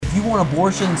If you want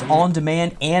abortions on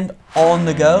demand and on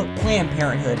the go, Planned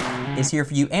Parenthood is here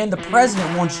for you. And the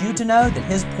president wants you to know that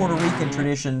his Puerto Rican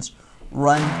traditions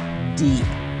run deep.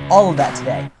 All of that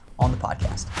today on the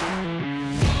podcast.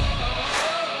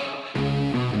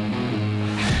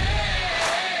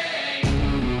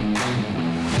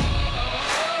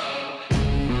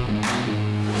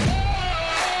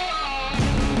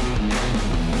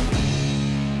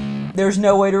 There's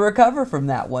no way to recover from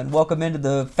that one. Welcome into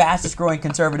the fastest growing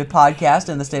conservative podcast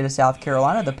in the state of South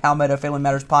Carolina, the Palmetto Family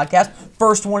Matters podcast.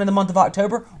 First one in the month of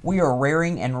October. We are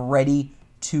raring and ready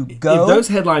to go. If those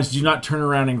headlines do not turn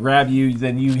around and grab you,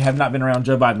 then you have not been around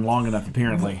Joe Biden long enough,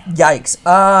 apparently. Yikes.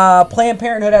 Planned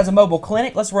Parenthood has a mobile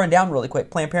clinic. Let's run down really quick.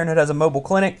 Planned Parenthood has a mobile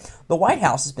clinic. The White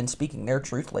House has been speaking their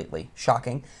truth lately.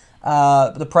 Shocking.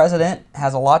 The president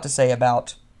has a lot to say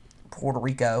about Puerto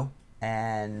Rico.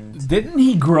 And didn't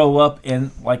he grow up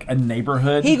in like a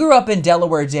neighborhood? He grew up in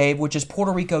Delaware, Dave, which is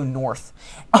Puerto Rico North.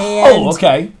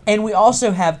 Okay. And we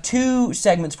also have two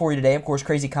segments for you today. Of course,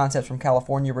 Crazy Concepts from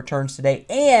California returns today.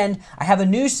 And I have a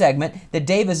new segment that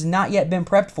Dave has not yet been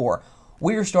prepped for.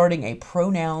 We are starting a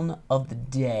pronoun of the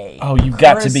day. Oh, you've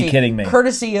got to be kidding me.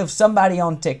 Courtesy of somebody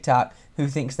on TikTok who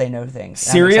thinks they know things.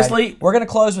 Seriously? We're going to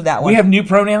close with that one. We have new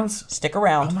pronouns? Stick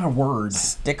around. Oh, my word.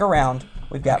 Stick around.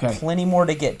 We've got plenty more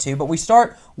to get to, but we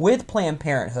start with Planned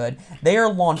Parenthood. They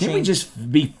are launching... Can we just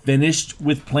be finished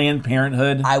with Planned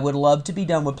Parenthood? I would love to be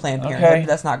done with Planned Parenthood, but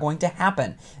that's not going to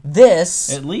happen.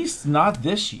 This... At least not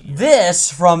this year. This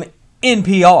from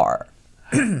NPR.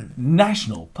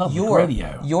 National Public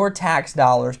Radio. Your tax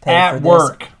dollars pay At for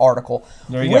work. This article.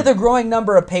 There you With go. a growing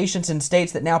number of patients in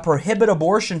states that now prohibit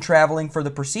abortion traveling for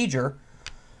the procedure,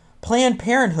 Planned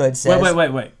Parenthood says...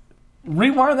 Wait.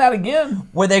 Rewind that again.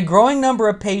 With a growing number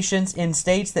of patients in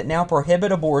states that now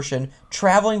prohibit abortion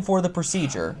traveling for the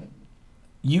procedure.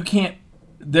 You can't...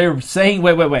 They're saying...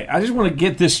 Wait. I just want to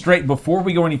get this straight before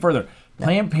we go any further.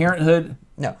 Planned Parenthood...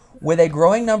 No. With a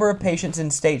growing number of patients in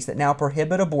states that now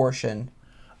prohibit abortion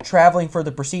traveling for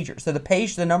the procedure. So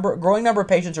growing number of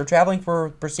patients are traveling for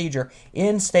procedure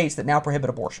in states that now prohibit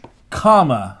abortion.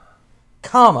 Comma.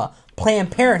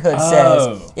 Planned Parenthood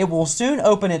says it will soon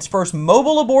open its first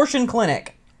mobile abortion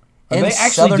clinic in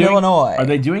Southern Illinois. Are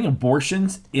they doing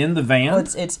abortions in the van? Well,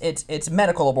 it's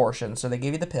medical abortion. So they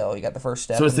give you the pill. You got the first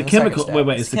step. So it's the chemical.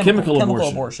 It's the chemical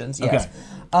abortions. Yes.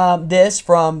 Okay. This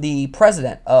from the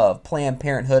president of Planned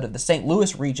Parenthood of the St.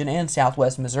 Louis region and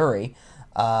Southwest Missouri.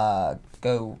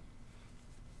 Go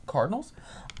Cardinals.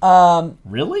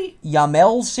 Really?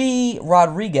 Yamelsi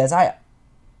Rodriguez.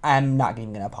 I'm not even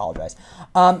going to apologize.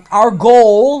 Our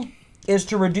goal is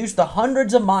to reduce the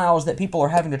hundreds of miles that people are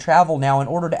having to travel now in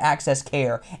order to access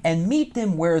care and meet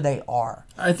them where they are.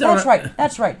 That's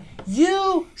right.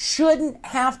 You shouldn't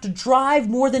have to drive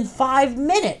more than 5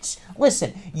 minutes.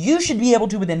 Listen, you should be able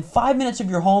to, within 5 minutes of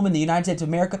your home in the United States of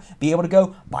America, be able to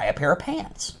go buy a pair of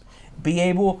pants, be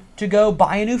able to go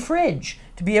buy a new fridge,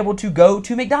 to be able to go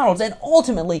to McDonald's. And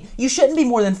ultimately, you shouldn't be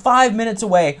more than 5 minutes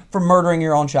away from murdering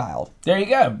your own child. There you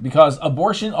go. Because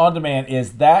abortion on demand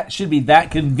should be that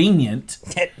convenient.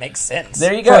 It makes sense.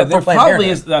 There you go. Planned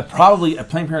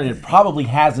Parenthood probably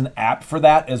has an app for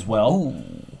that as well. Ooh.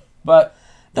 But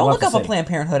don't look up a Planned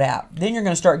Parenthood app. Then you're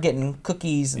going to start getting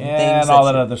cookies and things. And all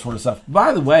that other sort of stuff.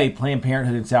 By the way, Planned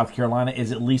Parenthood in South Carolina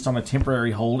is at least on a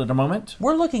temporary hold at the moment.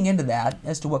 We're looking into that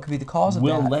as to what could be the cause of that.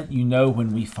 We'll let you know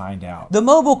when we find out. The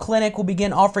mobile clinic will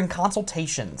begin offering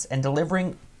consultations and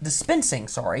dispensing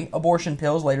abortion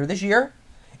pills later this year.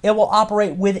 It will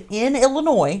operate within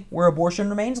Illinois, where abortion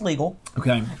remains legal.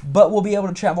 Okay. But will be able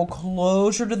to travel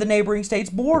closer to the neighboring states'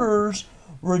 borders,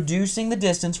 reducing the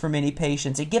distance for many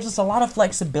patients. It gives us a lot of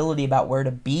flexibility about where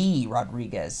to be,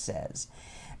 Rodriguez says.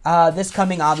 This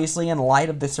coming, obviously, in light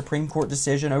of the Supreme Court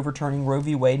decision overturning Roe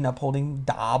v. Wade and upholding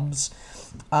Dobbs.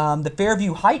 The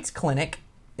Fairview Heights Clinic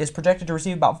is projected to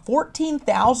receive about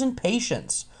 14,000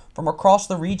 patients from across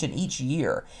the region each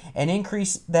year, an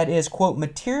increase that is, quote,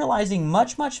 materializing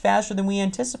much, much faster than we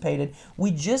anticipated.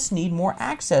 We just need more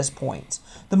access points.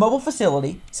 The mobile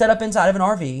facility, set up inside of an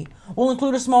RV, will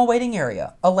include a small waiting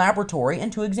area, a laboratory,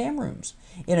 and 2 exam rooms.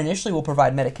 It initially will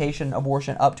provide medication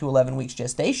abortion up to 11 weeks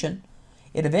gestation.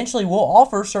 It eventually will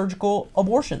offer surgical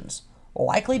abortions,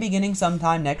 likely beginning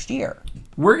sometime next year.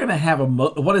 We're going to have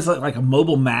like a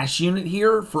mobile mass unit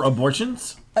here for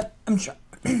abortions? I'm sure.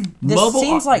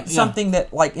 Seems like something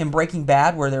that, like in Breaking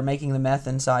Bad, where they're making the meth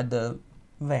inside the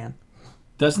van.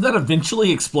 Doesn't that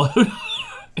eventually explode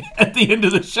at the end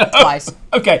of the show? Twice.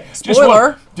 Okay.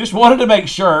 Spoiler. Just wanted to make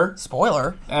sure.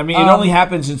 Spoiler. I mean, it only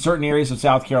happens in certain areas of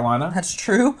South Carolina. That's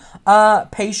true.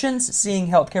 Patients seeing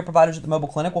healthcare providers at the mobile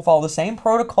clinic will follow the same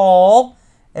protocol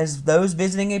as those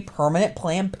visiting a permanent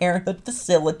Planned Parenthood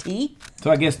facility.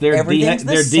 So I guess their Everything's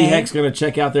the DHEC's going to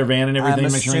check out their van and everything.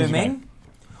 I'm make sure everything's assuming. okay.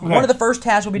 Okay. One of the first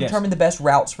tasks will be Yes. determine the best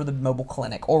routes for the mobile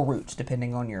clinic, or routes,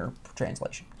 depending on your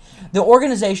translation. The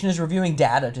organization is reviewing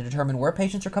data to determine where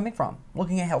patients are coming from,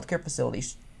 looking at healthcare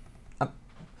facilities.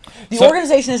 The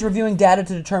organization is reviewing data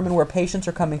to determine where patients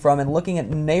are coming from and looking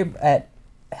at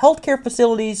healthcare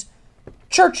facilities,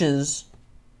 churches,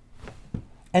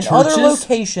 and other Churches?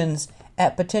 locations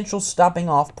at potential stopping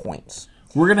off points.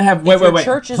 We're going to have... your Wait.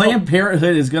 church is Planned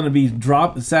Parenthood is going to be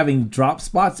having drop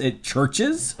spots at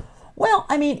churches? Well,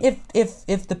 I mean,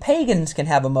 if the pagans can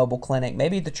have a mobile clinic,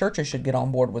 maybe the churches should get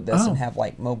on board with this and have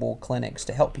like mobile clinics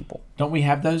to help people. Don't we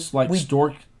have those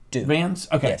stork do. vans?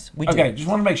 Okay. Yes, we do. Okay, just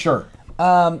want to make sure.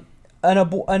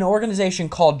 An organization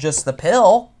called Just the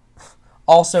Pill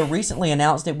also recently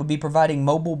announced it would be providing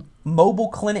mobile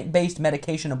clinic-based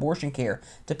medication abortion care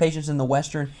to patients in the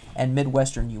Western and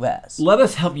Midwestern U.S. Let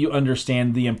us help you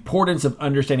understand the importance of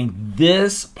understanding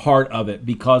this part of it,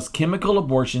 because chemical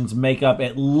abortions make up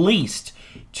at least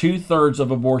 2/3 of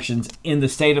abortions in the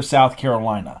state of South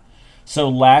Carolina. So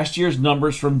last year's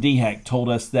numbers from DHEC told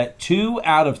us that 2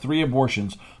 out of 3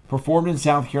 abortions performed in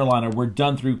South Carolina were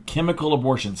done through chemical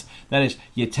abortions. That is,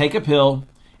 you take a pill,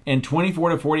 and 24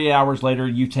 to 48 hours later,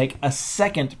 you take a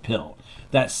second pill.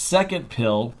 That second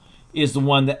pill is the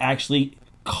one that actually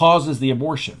causes the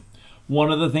abortion.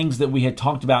 One of the things that we had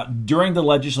talked about during the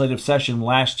legislative session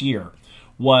last year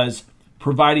was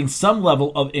providing some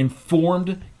level of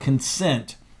informed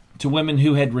consent to women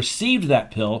who had received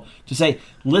that pill to say,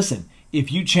 listen,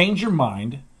 if you change your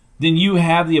mind, then you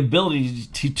have the ability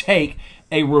to take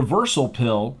a reversal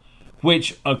pill,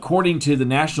 which, according to the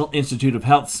National Institute of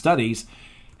Health Studies,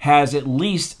 has at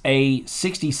least a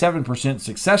 67%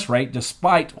 success rate,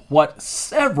 despite what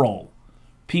several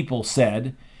people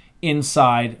said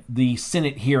inside the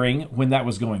Senate hearing when that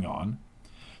was going on.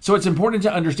 So it's important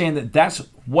to understand that that's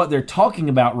what they're talking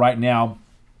about right now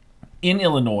in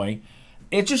Illinois.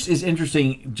 It just is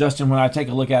interesting, Justin, when I take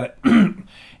a look at it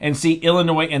and see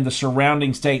Illinois and the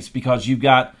surrounding states, because you've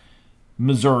got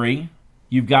Missouri,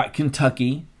 you've got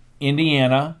Kentucky,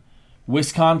 Indiana,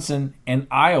 Wisconsin, and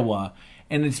Iowa.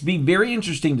 And it's be very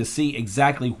interesting to see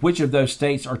exactly which of those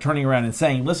states are turning around and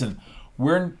saying, listen,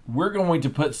 we're going to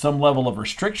put some level of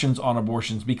restrictions on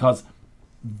abortions, because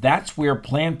that's where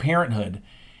Planned Parenthood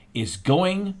is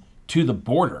going to the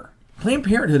border. Planned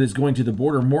Parenthood is going to the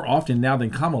border more often now than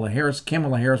Kamala Harris,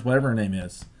 whatever her name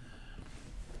is.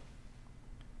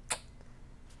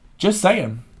 Just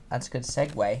saying. That's a good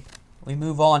segue. We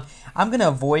move on. I'm going to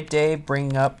avoid, Dave,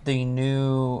 bringing up the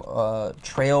new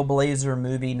Trailblazer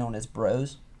movie known as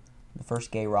Bros. The first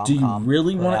gay rom-com. Do you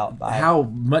really want how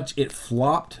much it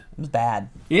flopped? It was bad.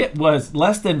 It was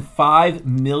less than $5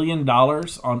 million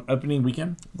on opening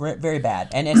weekend. Very bad.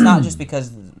 And it's not just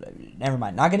because... Never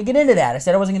mind. Not going to get into that. I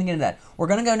said I wasn't going to get into that. We're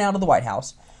going to go now to the White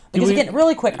House. Because, again,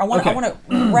 really quick, I want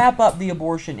to wrap up the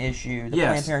abortion issue, the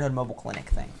Planned Parenthood mobile clinic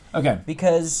thing. Okay.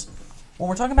 Because... when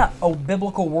we're talking about a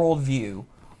biblical worldview,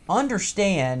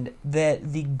 understand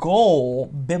that the goal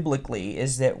biblically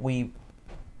is that we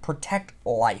protect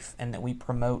life and that we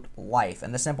promote life.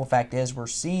 And the simple fact is we're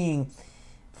seeing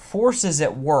forces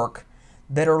at work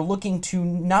that are looking to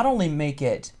not only make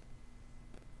it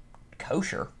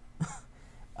kosher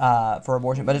for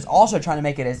abortion, but it's also trying to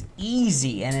make it as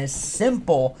easy and as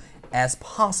simple as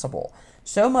possible.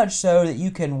 So much so that you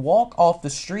can walk off the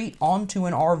street onto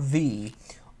an RV,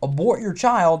 abort your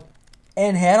child,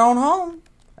 and head on home.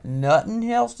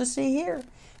 Nothing else to see here.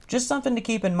 Just something to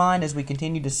keep in mind as we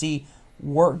continue to see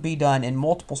work be done in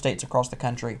multiple states across the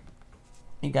country.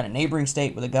 You've got a neighboring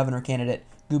state with a governor candidate,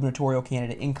 gubernatorial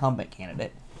candidate, incumbent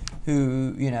candidate,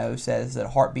 who, says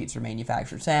that heartbeats are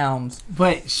manufactured sounds.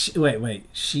 Wait.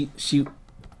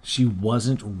 She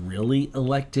wasn't really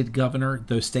elected governor,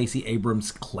 though Stacey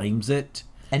Abrams claims it.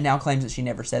 And now claims that she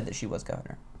never said that she was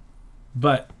governor.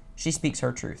 But... she speaks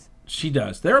her truth. She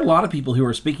does. There are a lot of people who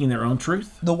are speaking their own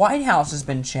truth. The White House has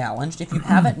been challenged. If you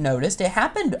haven't noticed, it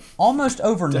happened almost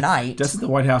overnight. Doesn't the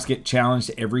White House get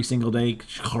challenged every single day?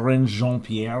 Karine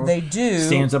Jean-Pierre they do.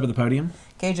 Stands up at the podium.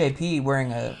 KJP wearing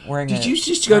Did you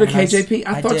just go to KJP?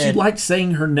 I thought you liked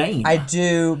saying her name. I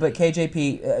do, but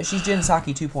KJP, she's Jen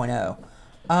Psaki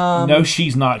 2.0. No,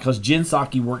 she's not, because Jen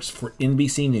Psaki works for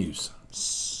NBC News.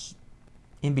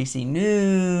 NBC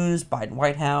News, Biden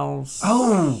White House.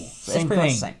 Oh, same pretty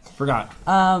thing. much the same. Forgot.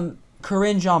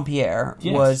 Karine Jean-Pierre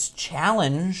was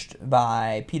challenged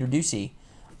by Peter Doocy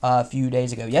a few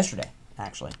days ago, yesterday,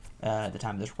 actually, at the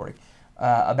time of this recording,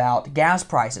 about gas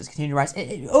prices continuing to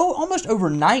rise. Almost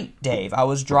overnight, Dave. I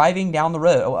was driving down the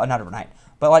road. Not overnight.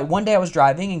 But like one day I was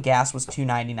driving and gas was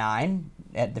 $2.99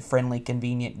 at the friendly,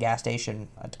 convenient gas station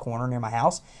at the corner near my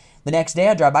house. The next day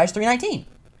I drive by, it's $3.19.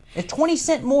 It's 20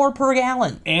 cents more per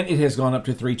gallon. And it has gone up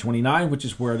to $3.29, which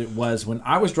is where it was when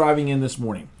I was driving in this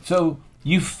morning. So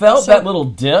you felt that little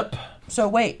dip. So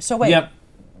wait. Yep.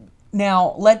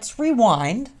 Now let's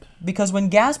rewind, because when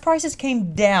gas prices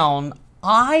came down,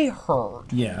 I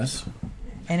heard. Yes.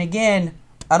 And again,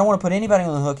 I don't want to put anybody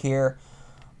on the hook here.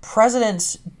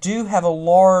 Presidents do have a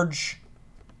large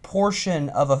portion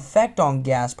of effect on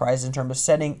gas prices in terms of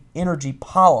setting energy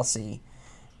policy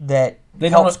that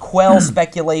helps quell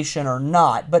speculation or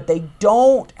not, but they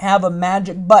don't have a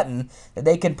magic button that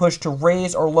they can push to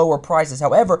raise or lower prices.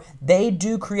 However, they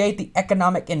do create the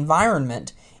economic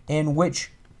environment in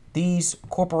which these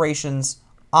corporations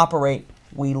operate.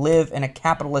 We live in a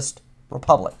capitalist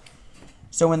republic.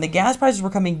 So when the gas prices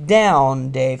were coming down,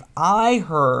 Dave, I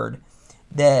heard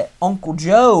that Uncle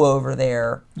Joe over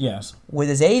there, yes, with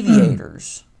his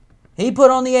aviators, he put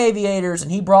on the aviators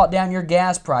and he brought down your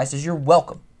gas prices. You're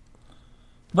welcome.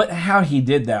 But how he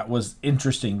did that was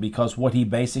interesting, because what he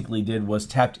basically did was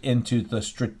tapped into the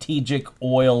strategic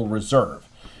oil reserve.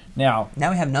 Now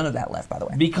we have none of that left, by the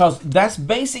way. Because that's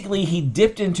basically, he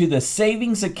dipped into the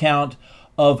savings account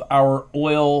of our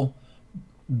oil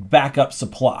backup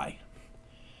supply.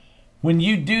 When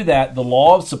you do that, the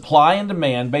law of supply and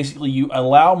demand, basically you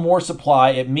allow more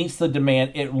supply, it meets the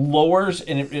demand, it lowers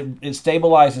and it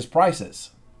stabilizes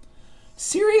prices.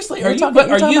 Seriously? Are you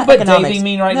Daving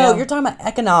me right now? No, you're talking about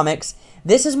economics.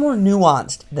 This is more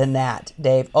nuanced than that,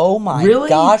 Dave. Oh my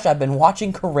gosh, I've been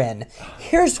watching Corinne.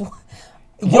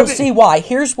 You'll see why.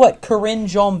 Here's what Corinne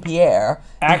Jean-Pierre,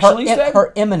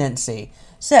 her eminency,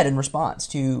 said in response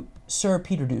to Sir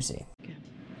Peter Doocy.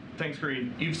 Thanks,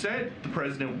 Corinne. You've said the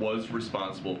president was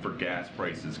responsible for gas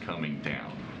prices coming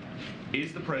down.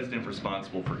 Is the president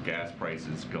responsible for gas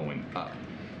prices going up?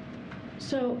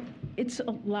 So it's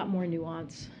a lot more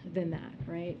nuance than that,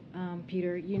 right?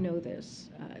 Peter, you know this.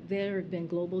 There have been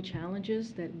global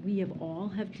challenges that we have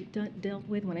dealt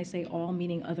with. When I say all,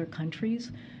 meaning other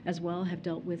countries as well, have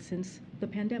dealt with since the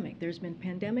pandemic. There's been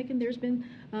pandemic and there's been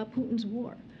Putin's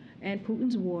war. And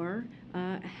Putin's war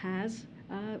has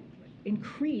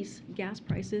increase gas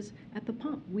prices at the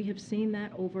pump. We have seen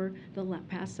that over the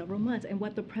past several months. And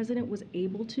what the president was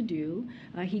able to do,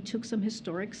 he took some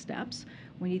historic steps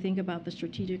when you think about the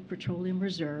Strategic Petroleum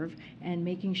Reserve and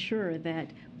making sure that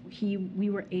we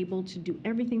were able to do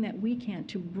everything that we can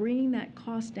to bring that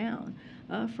cost down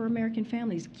for American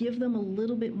families, give them a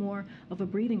little bit more of a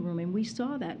breathing room. And we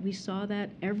saw that. We saw that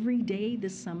every day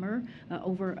this summer,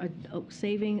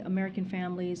 saving American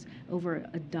families over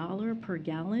 $1 per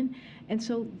gallon. And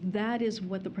so that is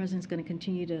what the president's going to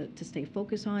continue to stay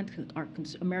focused on, to our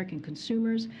American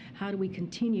consumers. How do we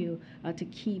continue to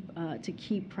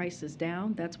keep prices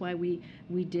down? That's why we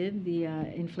did the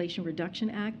Inflation Reduction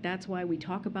Act. That's why we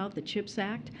talk about the CHIPS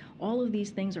Act. All of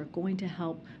these things are going to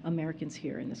help Americans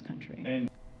here in this country.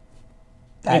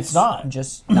 That's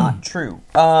just not true.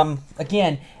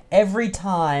 Again, every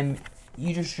time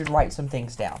you just should write some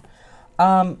things down.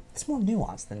 It's more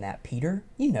nuanced than that, Peter.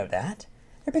 You know that.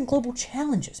 There have been global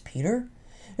challenges, Peter.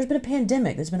 There's been a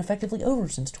pandemic that's been effectively over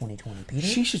since 2020, Peter.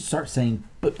 She should start saying,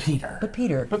 but Peter.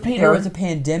 There was a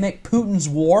pandemic, Putin's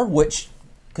war, which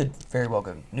could very well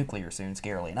go nuclear soon,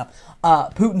 scarily enough.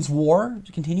 Putin's war,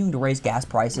 continuing to raise gas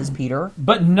prices, Peter.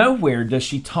 But nowhere does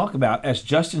she talk about, as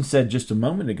Justin said just a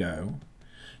moment ago,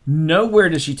 nowhere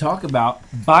does she talk about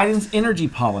Biden's energy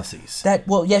policies.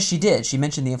 Yes, she did. She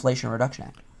mentioned the Inflation Reduction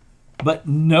Act. But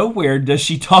nowhere does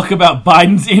she talk about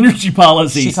Biden's energy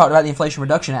policies. She talked about the Inflation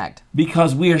Reduction Act.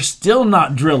 Because we are still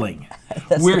not drilling.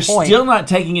 We're still not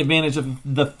taking advantage of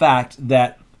the fact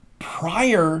that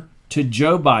prior to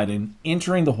Joe Biden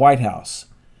entering the White House,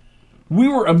 we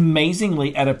were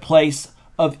amazingly at a place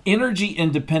of energy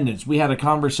independence. We had a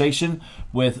conversation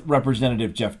with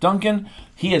Representative Jeff Duncan.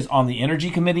 He is on the Energy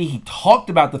Committee. He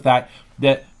talked about the fact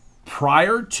that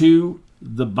prior to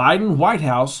the Biden White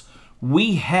House,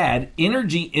 we had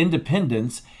energy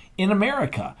independence in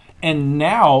America. And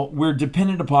now we're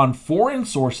dependent upon foreign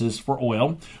sources for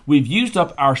oil. We've used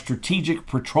up our Strategic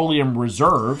Petroleum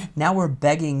Reserve. Now we're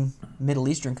begging Middle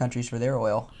Eastern countries for their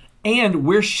oil. And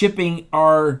we're shipping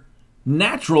our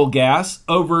natural gas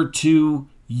over to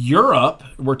Europe.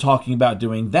 We're talking about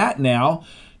doing that now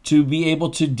to be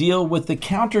able to deal with the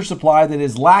counter supply that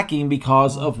is lacking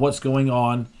because of what's going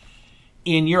on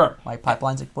in Europe. Like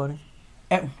pipelines exploding?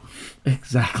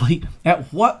 Exactly.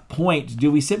 At what point do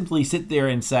we simply sit there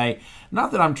and say,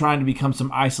 not that I'm trying to become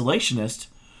some isolationist,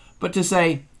 but to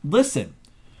say, listen,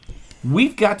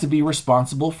 We've got to be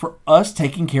responsible for us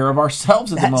taking care of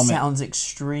ourselves at the That moment. sounds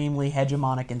extremely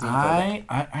hegemonic and xenophobic.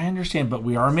 I understand, but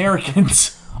we are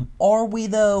Americans. Are we,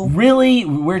 though? Really?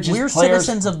 We're just We're players.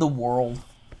 citizens of the world.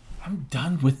 I'm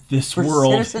done with this We're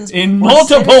world citizens- in we're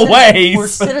multiple citizens- ways. We're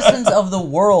citizens of the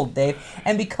world, Dave.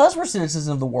 And because we're citizens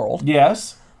of the world,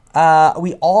 Yes.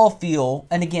 we all feel,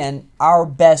 and again, our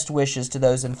best wishes to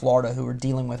those in Florida who are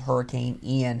dealing with Hurricane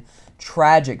Ian.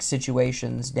 Tragic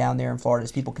situations down there in Florida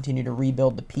as people continue to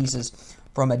rebuild the pieces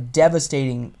from a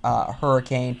devastating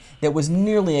hurricane that was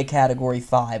nearly a Category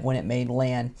 5 when it made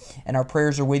land. And our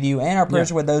prayers are with you, and our prayers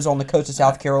are with those on the coast of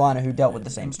South Carolina who dealt with the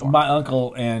same storm. My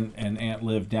uncle and aunt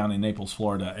live down in Naples,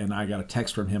 Florida, and I got a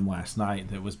text from him last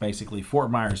night that was basically Fort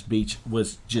Myers Beach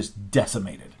was just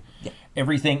decimated. Yeah.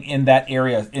 Everything in that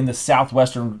area, in the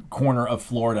southwestern corner of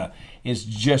Florida, is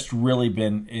just really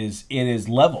it is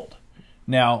leveled.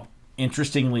 Now,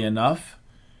 interestingly enough,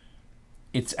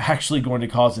 it's actually going to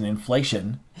cause an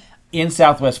inflation in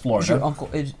Southwest Is Florida. your uncle?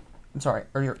 I'm sorry.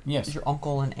 Yes. Is your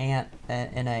uncle and aunt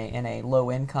in a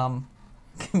low income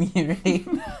community?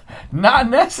 Not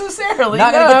necessarily.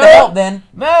 Not no. gonna get the help then.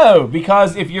 No,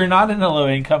 because if you're not in a low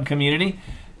income community,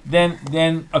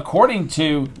 then according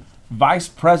to Vice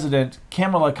President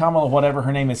Kamala, whatever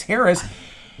her name is, Harris,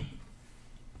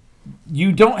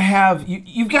 you don't have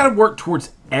you've got to work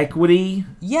towards equity.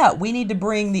 Yeah, we need to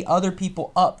bring the other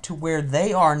people up to where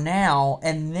they are now,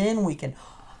 and then we can.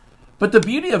 But the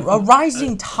beauty of A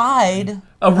rising tide.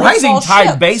 a lifts rising all tide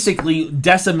ships. basically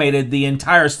decimated the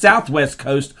entire southwest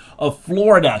coast of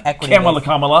Florida. Equity,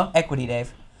 Kamala. Equity,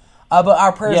 Dave. But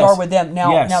our prayers Yes. are with them.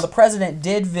 Now, Yes. now the president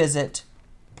did visit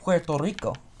Puerto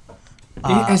Rico.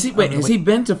 Has he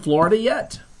been to Florida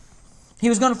yet? He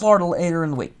was going to Florida later in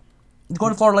the week. He's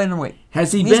going to Florida later in the week.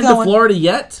 Has he He's been to going. Florida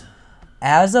yet?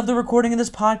 As of the recording of this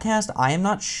podcast, I am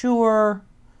not sure.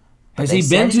 but Has they he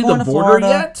said been he's to going the border Florida.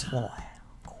 yet? Well,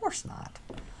 of course not.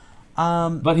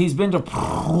 But he's been to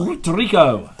Puerto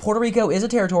Rico. Puerto Rico is a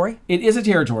territory. It is a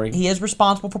territory. He is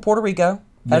responsible for Puerto Rico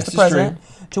as This the is president,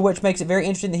 to which makes it very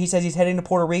interesting that he says he's heading to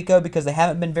Puerto Rico because they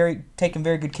haven't been taken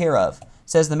very good care of.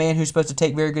 Says the man who's supposed to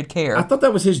take very good care. I thought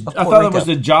that was his. I Puerto thought that was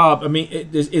Rico. the job. I mean,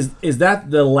 is that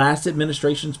the last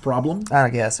administration's problem? I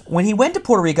guess. When he went to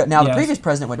Puerto Rico, now the Yes. previous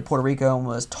president went to Puerto Rico and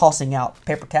was tossing out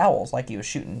paper towels like he was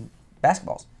shooting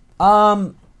basketballs.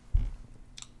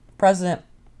 President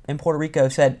in Puerto Rico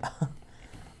said,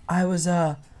 I was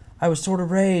sort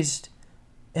of raised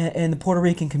in the Puerto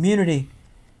Rican community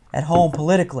at home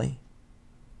politically,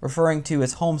 referring to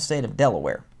his home state of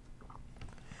Delaware.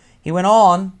 He went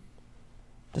on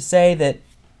to say that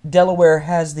Delaware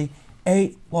has the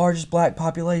 8th largest black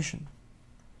population.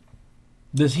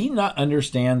 Does he not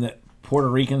understand that Puerto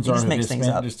Ricans He are just of makes things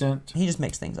Hispanic up. descent? He just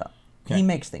makes things up. Okay. He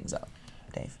makes things up,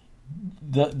 Dave.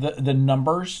 The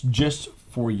numbers, just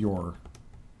for your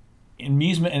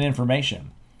amusement and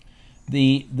information,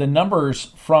 the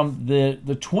numbers from the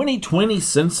 2020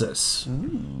 census,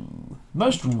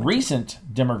 most recent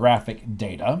demographic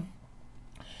data,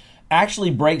 actually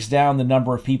breaks down the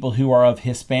number of people who are of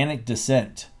Hispanic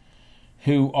descent,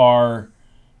 who are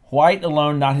white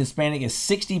alone, not Hispanic, is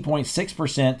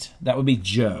 60.6%. That would be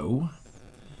Joe.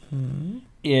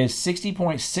 Is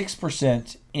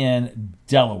 60.6% in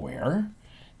Delaware.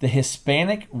 The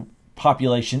Hispanic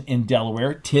population in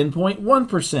Delaware,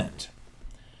 10.1%.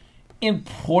 In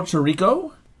Puerto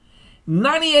Rico,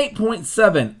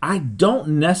 98.7%. I don't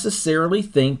necessarily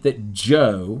think that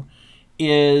Joe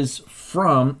is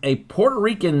from a Puerto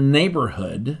Rican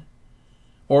neighborhood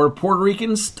or a Puerto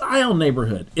Rican style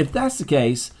neighborhood. If that's the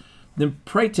case, then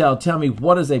pray tell me,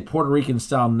 what does a Puerto Rican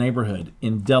style neighborhood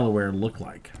in Delaware look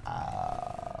like?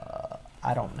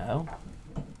 I don't know.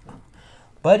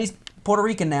 But he's Puerto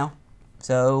Rican now,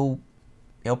 so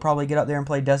he'll probably get up there and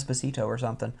play Despacito or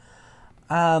something.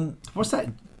 What's that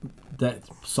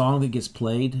song that gets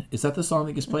played? Is that the song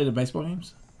that gets played at baseball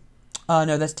games?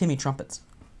 No, that's Timmy Trumpets.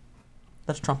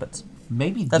 That's trumpets.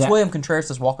 Maybe That's that, William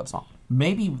Contreras' walk-up song.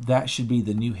 Maybe that should be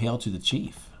the new Hail to the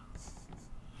Chief.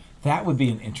 That would be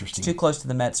an interesting. Too close to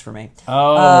the Mets for me.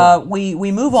 Oh.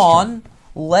 We move on.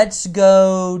 Let's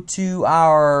go to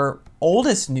our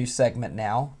oldest news segment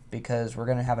now, because we're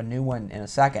going to have a new one in a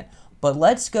second. But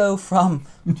let's go from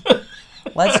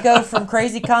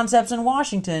Crazy Concepts in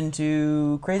Washington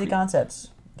to Crazy Concepts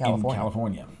in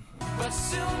California. But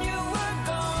soon you were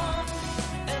gone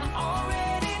and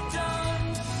already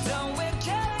done with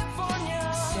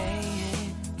California.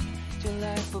 Saying your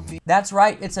life will be. That's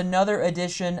right. It's another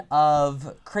edition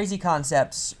of Crazy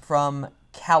Concepts from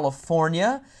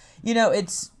California. You know,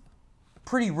 it's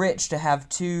pretty rich to have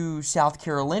two South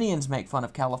Carolinians make fun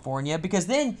of California, because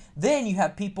then you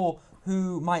have people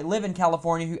who might live in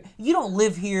California, who you don't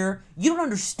live here, you don't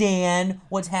understand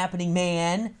what's happening,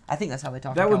 man. I think that's how they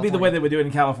talk. That in would be the way California. they would do it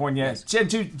in California. Yes.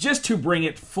 Just to bring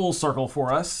it full circle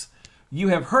for us, you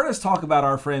have heard us talk about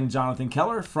our friend Jonathan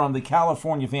Keller from the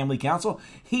California Family Council.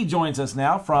 He joins us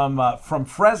now from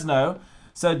Fresno.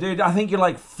 So, dude, I think you're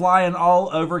like flying all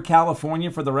over California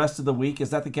for the rest of the week. Is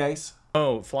that the case?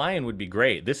 Oh, flying would be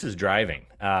great. This is driving.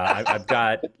 I've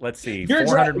got, let's see, You're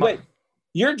 400 miles. wait,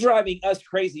 you're driving us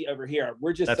crazy over here.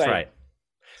 We're just That's saying. right.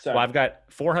 So, Well, I've got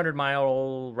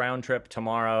 400-mile round trip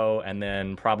tomorrow, and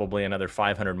then probably another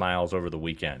 500 miles over the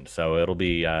weekend. So it'll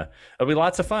be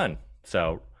lots of fun.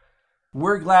 So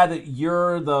We're glad that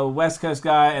you're the West Coast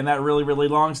guy in that really, really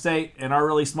long state and our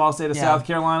really small state of Yeah. South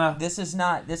Carolina. This is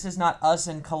not us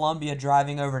in Columbia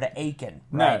driving over to Aiken,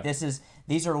 right? No.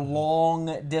 These are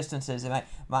long distances. And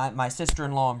my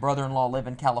sister-in-law and brother-in-law live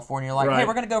in California. Like, hey, Right.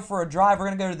 we're gonna go for a drive. We're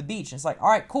gonna go to the beach. And it's like, all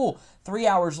right, cool. 3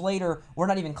 hours later, we're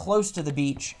not even close to the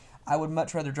beach. I would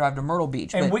much rather drive to Myrtle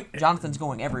Beach. And But Jonathan's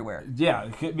going everywhere. Yeah,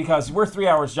 because we're 3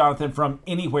 hours, Jonathan, from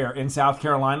anywhere in South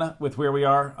Carolina with where we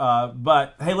are.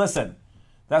 But hey, listen,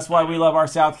 that's why we love our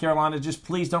South Carolina. Just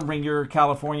please don't bring your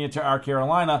California to our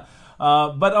Carolina.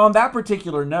 But on that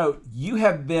particular note, you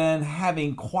have been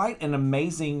having quite an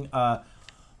amazing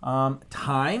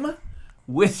time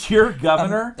with your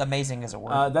governor. Amazing is a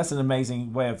word. That's an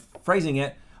amazing way of phrasing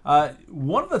it.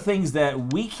 One of the things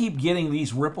that we keep getting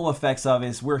these ripple effects of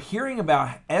is we're hearing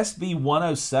about SB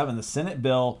 107, the Senate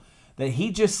bill that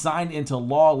he just signed into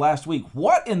law last week.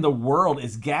 What in the world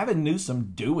is Gavin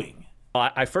Newsom doing?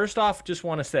 I first off just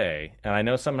want to say, and I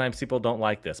know sometimes people don't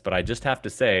like this, but I just have to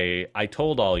say, I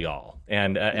told all y'all.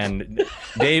 And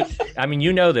Dave, I mean,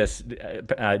 you know this,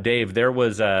 Dave. There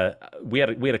was we had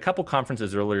a couple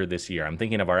conferences earlier this year. I'm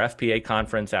thinking of our FPA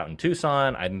conference out in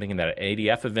Tucson. I'm thinking that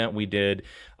ADF event we did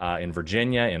in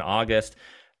Virginia in August.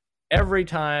 Every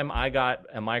time I got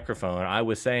a microphone, I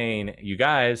was saying, "You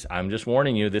guys, I'm just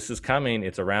warning you. This is coming.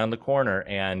 It's around the corner."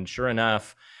 And sure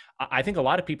enough, I think a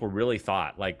lot of people really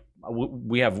thought, like,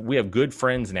 we have good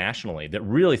friends nationally that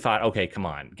really thought, okay, come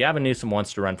on, Gavin Newsom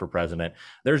wants to run for president.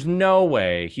 There's no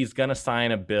way he's going to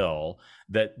sign a bill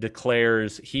that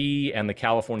declares he and the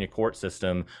California court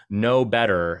system know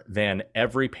better than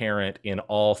every parent in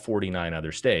all 49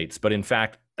 other states. But in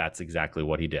fact, that's exactly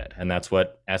what he did. And that's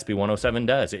what SB 107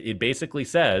 does. It basically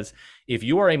says, if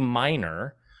you are a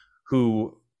minor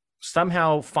who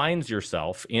somehow finds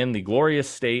yourself in the glorious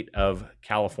state of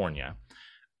California,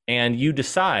 and you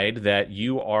decide that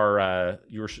you're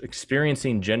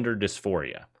experiencing gender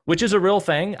dysphoria, which is a real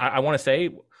thing. I want to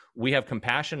say we have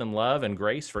compassion and love and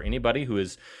grace for anybody who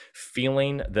is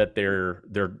feeling that they're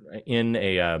in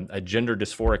a gender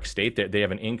dysphoric state, that they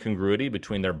have an incongruity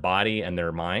between their body and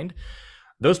their mind.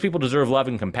 Those people deserve love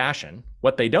and compassion.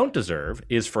 What they don't deserve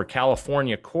is for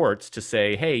California courts to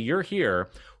say, hey, you're here.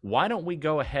 Why don't we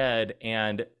go ahead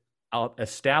and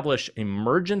establish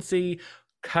emergency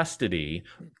custody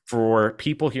for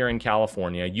people here in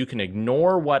California? You can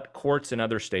ignore what courts in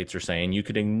other states are saying. You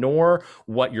can ignore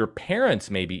what your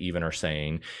parents maybe even are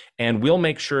saying, and we'll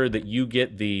make sure that you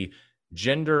get the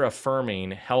gender affirming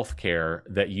health care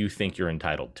that you think you're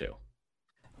entitled to.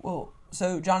 Well,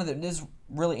 so Jonathan, this is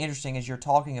really interesting as you're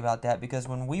talking about that, because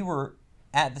when we were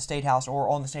at the State House or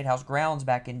on the State House grounds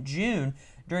back in June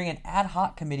during an ad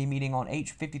hoc committee meeting on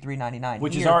H5399,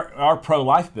 Which here, is our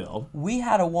pro-life bill. we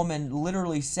had a woman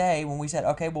literally say, when we said,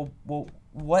 okay, well,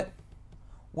 what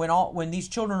when these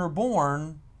children are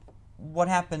born, what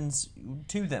happens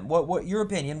to them? What your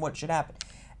opinion? What should happen?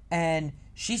 And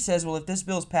she says, well, if this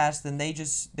bill's passed, then they're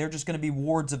just going to be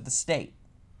wards of the state.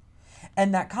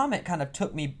 And that comment kind of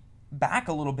took me back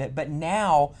a little bit, but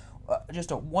now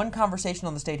just one conversation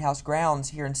on the State House grounds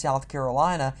here in South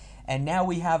Carolina, and now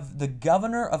we have the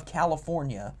governor of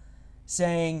California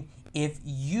saying, if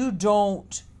you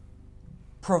don't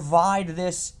provide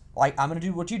this, like, I'm going to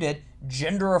do what you did,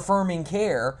 gender-affirming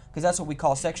care, because that's what we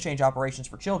call sex change operations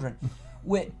for children.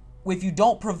 If you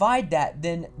don't provide that,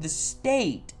 then the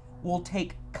state will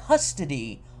take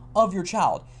custody of your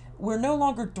child. We're no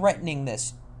longer threatening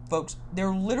this, folks.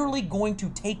 They're literally going to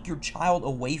take your child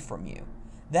away from you.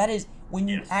 That is, when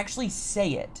you actually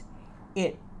say it,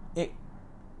 it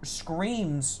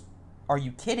screams, "Are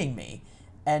you kidding me?"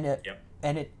 And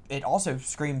it also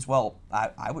screams, well,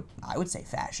 I would say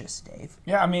fascist, Dave.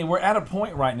 Yeah, I mean, we're at a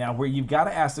point right now where you've got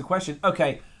to ask the question,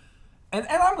 okay, and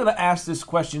I'm going to ask this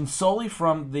question solely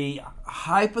from the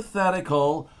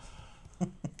hypothetical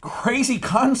crazy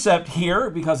concept here,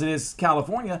 because it is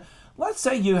California. Let's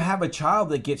say you have a child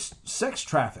that gets sex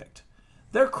trafficked.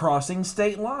 They're crossing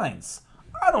state lines.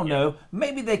 I don't know.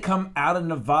 Maybe they come out of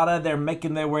Nevada, they're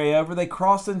making their way over, they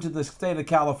cross into the state of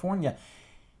California.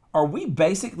 Are we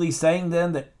basically saying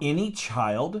then that any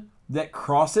child that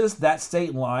crosses that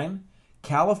state line,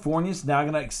 California's now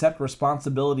going to accept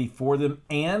responsibility for them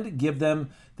and give them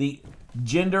the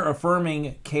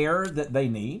gender-affirming care that they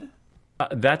need?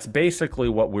 That's basically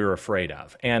what we're afraid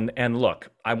of. And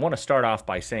look, I want to start off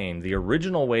by saying the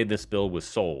original way this bill was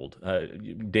sold,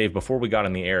 Dave, before we got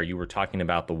on the air, you were talking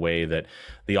about the way that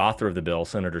the author of the bill,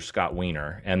 Senator Scott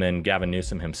Wiener, and then Gavin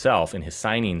Newsom himself in his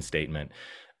signing statement,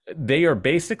 they are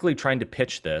basically trying to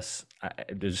pitch this,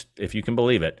 if you can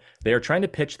believe it, they are trying to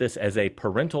pitch this as a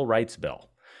parental rights bill,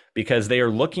 because they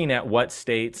are looking at what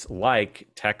states like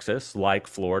Texas, like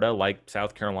Florida, like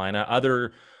South Carolina,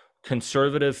 other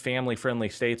conservative family-friendly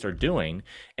states are doing,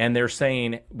 and they're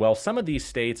saying, well, some of these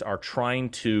states are trying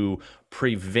to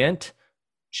prevent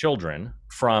children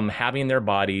from having their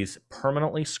bodies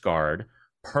permanently scarred,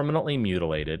 permanently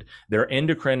mutilated, their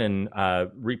endocrine and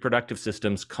reproductive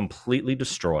systems completely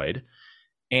destroyed.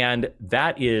 And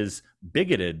that is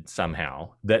bigoted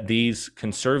somehow, that these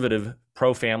conservative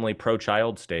pro-family,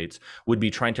 pro-child states would be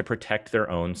trying to protect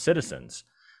their own citizens.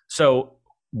 So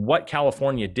what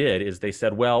California did is they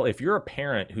said, well, if you're a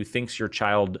parent who thinks your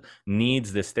child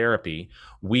needs this therapy,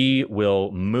 we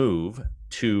will move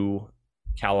to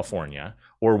California,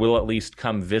 or we'll at least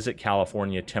come visit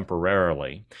California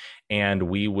temporarily, and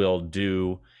we will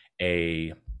do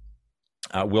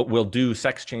we'll do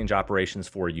sex change operations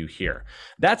for you here.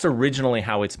 That's originally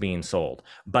how it's being sold,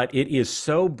 but it is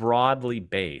so broadly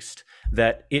based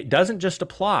that it doesn't just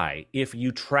apply if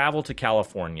you travel to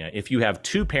California, if you have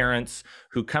two parents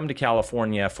who come to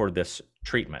California for this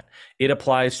treatment. It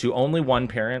applies to only one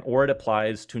parent, or it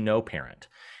applies to no parent.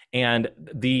 And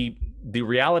the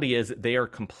reality is they are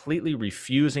completely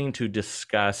refusing to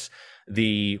discuss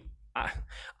the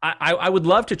I would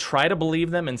love to try to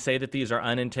believe them and say that these are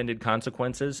unintended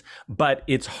consequences, but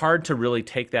it's hard to really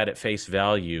take that at face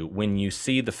value when you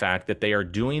see the fact that they are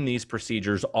doing these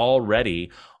procedures already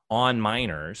on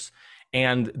minors,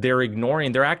 and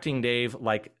they're acting, Dave,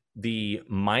 like the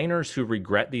minors who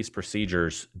regret these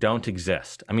procedures don't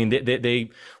exist. I mean,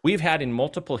 we've had in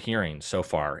multiple hearings so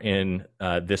far in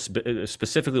this,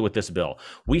 specifically with this bill,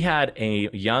 we had a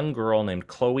young girl named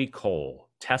Chloe Cole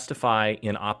testify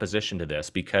in opposition to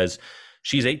this, because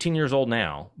she's 18 years old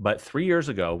now, but 3 years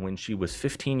ago, when she was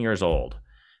 15 years old,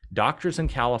 doctors in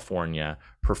California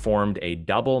performed a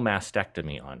double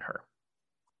mastectomy on her.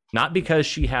 Not because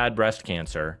she had breast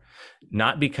cancer,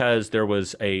 not because there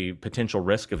was a potential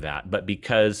risk of that, but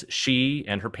because she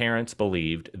and her parents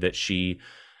believed that she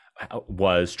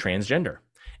was transgender.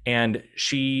 And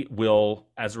she will,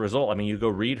 as a result, I mean, you go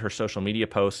read her social media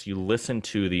posts, you listen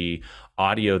to the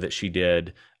audio that she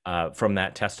did from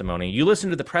that testimony, you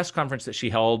listen to the press conference that she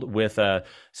held with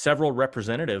several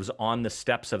representatives on the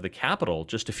steps of the Capitol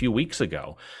just a few weeks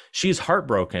ago. She's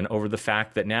heartbroken over the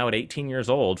fact that now at 18 years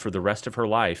old, for the rest of her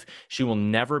life, she will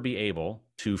never be able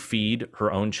to feed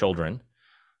her own children.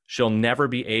 She'll never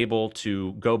be able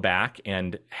to go back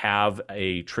and have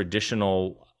a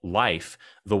traditional life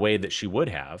the way that she would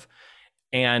have.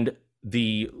 And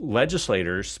the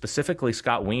legislators, specifically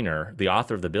Scott Wiener, the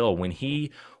author of the bill, when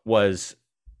he was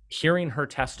hearing her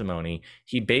testimony,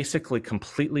 he basically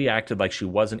completely acted like she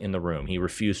wasn't in the room. He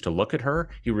refused to look at her.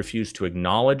 He refused to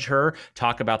acknowledge her,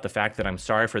 talk about the fact that I'm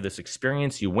sorry for this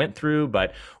experience you went through,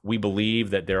 but we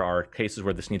believe that there are cases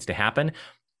where this needs to happen.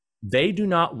 They do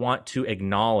not want to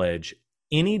acknowledge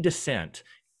any dissent,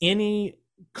 any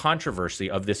controversy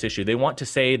of this issue. They want to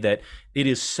say that it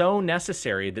is so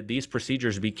necessary that these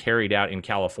procedures be carried out in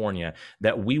California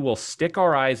that we will stick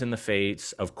our eyes in the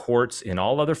face of courts in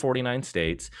all other 49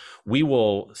 states. We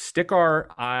will stick our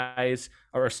eyes,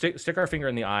 or stick our finger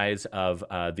in the eyes of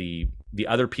the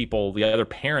other people, the other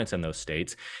parents in those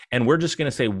states, and we're just going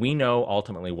to say we know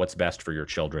ultimately what's best for your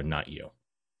children, not you.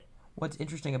 What's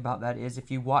interesting about that is if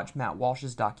you watch Matt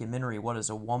Walsh's documentary, What is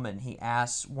a Woman, he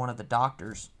asks one of the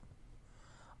doctors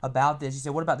about this. He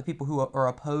said, what about the people who are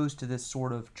opposed to this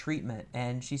sort of treatment?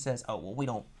 And she says, oh,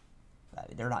 well,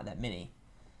 there are not that many.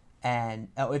 And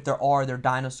if there are, they're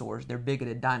dinosaurs. They're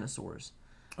bigoted dinosaurs.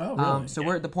 Oh, really? So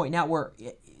we're at the point now where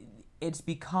it's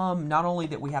become not only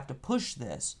that we have to push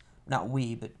this, not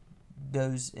we, but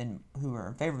those who are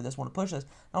in favor of this want to push this.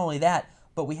 Not only that,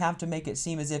 but we have to make it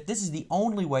seem as if this is the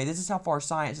only way, this is how far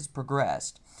science has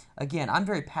progressed. Again, I'm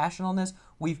very passionate on this.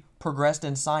 We've progressed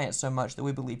in science so much that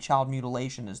we believe child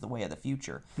mutilation is the way of the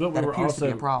future. But that appears to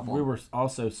be a problem. We were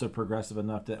also so progressive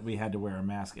enough that we had to wear a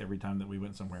mask every time that we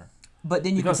went somewhere. But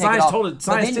then you Because can take science it off.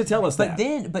 science did tell us but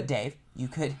that. But Dave, you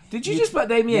could. Did you just butt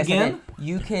Dave me yes, I again?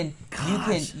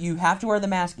 did. You have to wear the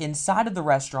mask inside of the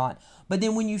restaurant. But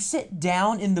then when you sit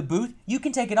down in the booth, you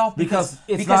can take it off Because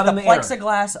it's because not the in the air.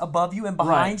 plexiglass above you and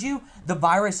behind Right. you, the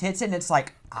virus hits it and it's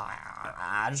like,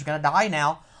 I'm just gonna die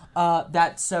now.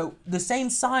 So the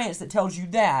same science that tells you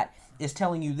that is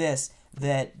telling you this.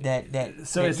 That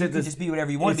So that is you it can the- just be whatever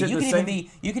you want is to be.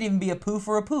 it You could even be a poof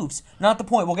or a poofs. Not the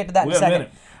point. We'll get to that in a Wait a second.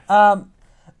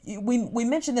 minute. We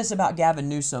mentioned this about Gavin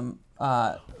Newsom.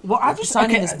 Well, I just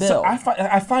signing this bill. So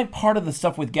I find part of the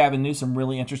stuff with Gavin Newsom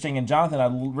really interesting, and Jonathan, I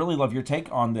really love your take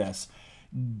on this.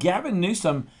 Gavin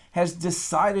Newsom has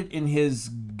decided in his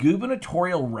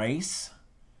gubernatorial race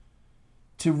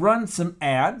to run some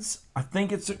ads. I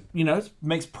think it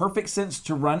makes perfect sense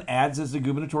to run ads as a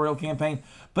gubernatorial campaign,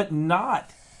 but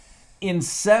not in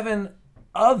 7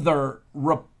 other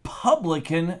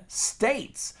Republican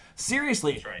states.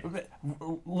 Seriously,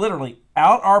 literally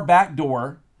out our back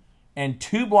door and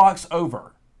 2 blocks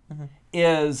over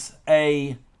is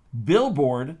a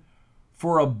billboard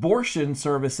for abortion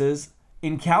services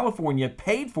in California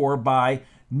paid for by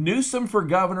Newsom for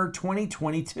Governor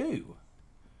 2022.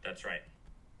 That's right.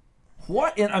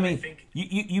 What?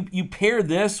 You pair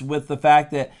this with the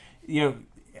fact that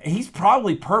he's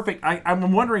probably perfect.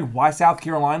 I'm wondering why South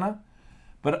Carolina,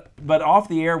 but off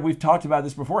the air we've talked about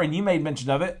this before, and you made mention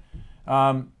of it.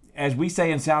 As we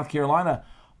say in South Carolina,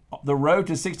 the road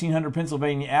to 1600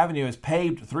 Pennsylvania Avenue is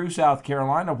paved through South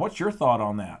Carolina. What's your thought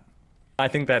on that? I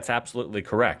think that's absolutely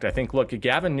correct. I think, look,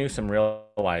 Gavin Newsom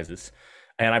realizes,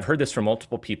 and I've heard this from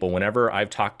multiple people whenever I've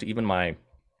talked to even my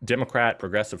Democrat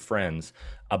progressive friends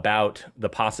about the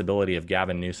possibility of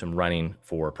Gavin Newsom running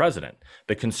for president.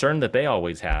 The concern that they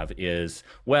always have is,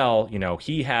 well,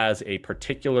 he has a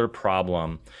particular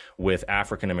problem with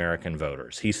African American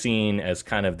voters. He's seen as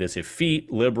kind of this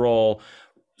effete liberal,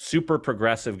 super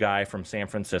progressive guy from San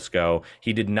Francisco.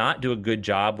 He did not do a good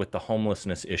job with the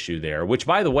homelessness issue there, which,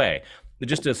 by the way,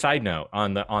 just a side note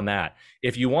on that,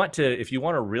 if you want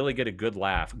to really get a good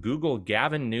laugh, Google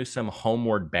Gavin Newsom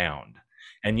Homeward Bound,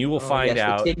 and you will find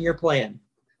out the 10-year plan.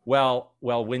 Well,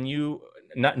 when you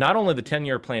not only the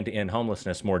 10-year plan to end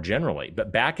homelessness more generally,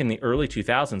 but back in the early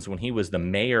 2000s when he was the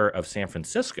mayor of San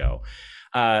Francisco,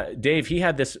 Dave, he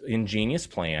had this ingenious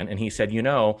plan, and he said,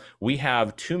 we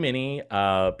have too many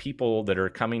people that are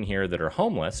coming here that are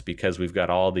homeless because we've got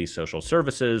all these social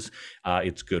services.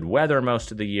 It's good weather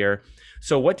most of the year.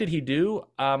 So what did he do?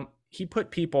 He put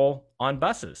people on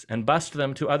buses and bused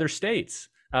them to other states.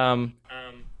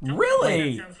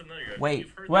 Really? Wait.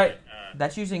 Wait.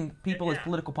 That's using people as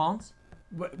political pawns?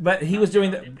 But he was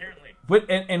doing that.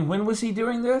 And when was he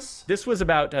doing this? This was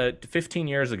about 15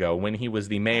 years ago when he was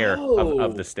the mayor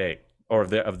of the state, or of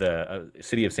the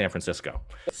city of San Francisco.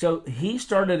 So he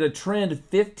started a trend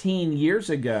 15 years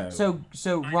ago. So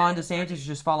Ron DeSantis is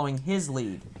just following his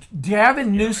lead.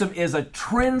 Gavin Newsom is a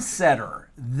trendsetter.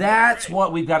 That's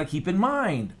what we've got to keep in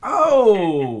mind.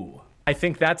 Oh. I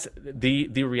think that's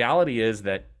the reality is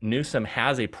that Newsom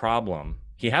has a problem.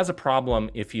 He has a problem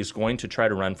if he's going to try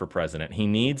to run for president. He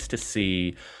needs to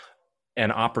see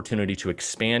an opportunity to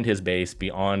expand his base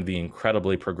beyond the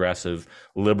incredibly progressive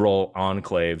liberal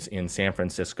enclaves in San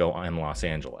Francisco and Los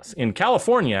Angeles. In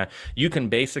California, you can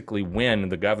basically win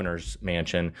the governor's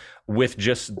mansion with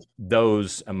just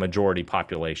those majority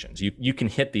populations. You can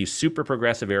hit these super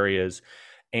progressive areas,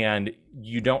 and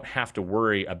you don't have to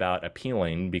worry about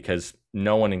appealing because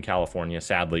no one in California,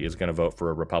 sadly, is going to vote for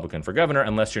a Republican for governor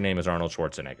unless your name is Arnold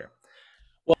Schwarzenegger.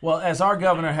 Well, as our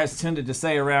governor has tended to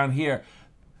say around here,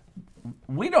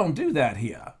 we don't do that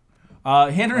here.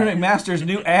 Henry McMaster's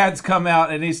new ads come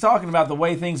out, and he's talking about the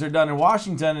way things are done in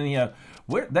Washington, and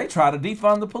they try to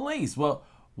defund the police. Well,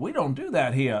 we don't do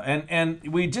that here, and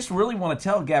we just really want to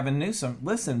tell Gavin Newsom,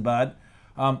 listen, bud,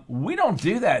 we don't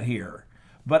do that here.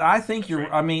 But I think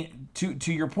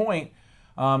to your point,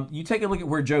 you take a look at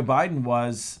where Joe Biden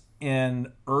was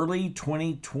in early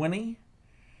 2020,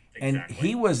 and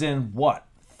he was in what,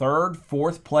 3rd,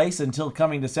 4th place until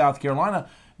coming to South Carolina.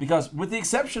 Because with the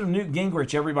exception of Newt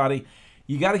Gingrich, everybody,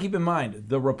 you got to keep in mind,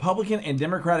 the Republican and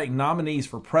Democratic nominees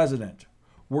for president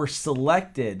were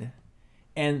selected,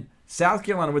 and South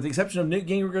Carolina, with the exception of Newt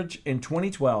Gingrich in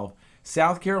 2012,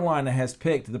 South Carolina has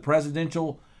picked the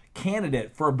presidential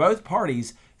candidate for both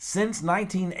parties since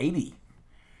 1980.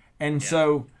 And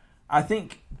so I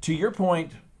think, to your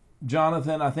point,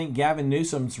 Jonathan, I think Gavin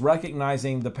Newsom's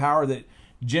recognizing the power that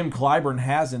Jim Clyburn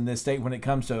has in this state when it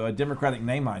comes to a Democratic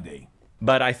name ID.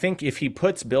 But I think if he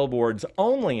puts billboards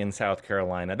only in South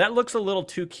Carolina, that looks a little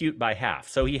too cute by half.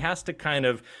 So he has to kind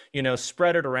of,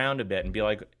 spread it around a bit and be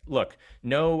like, look,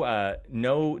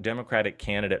 no Democratic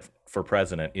candidate for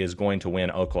president is going to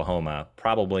win Oklahoma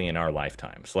probably in our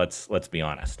lifetimes. Let's be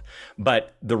honest.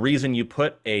 But the reason you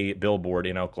put a billboard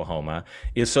in Oklahoma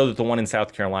is so that the one in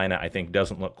South Carolina, I think,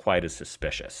 doesn't look quite as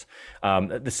suspicious.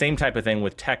 The same type of thing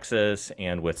with Texas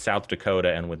and with South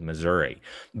Dakota and with Missouri.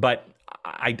 But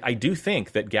I do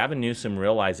think that Gavin Newsom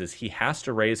realizes he has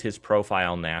to raise his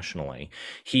profile nationally.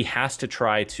 He has to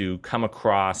try to come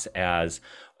across as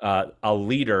a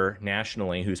leader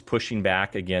nationally who's pushing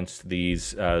back against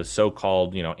these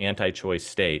so-called, anti-choice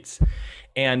states.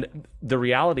 And the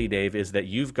reality, Dave, is that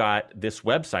you've got this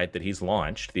website that he's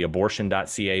launched, the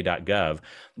abortion.ca.gov.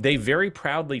 They very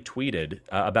proudly tweeted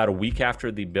about a week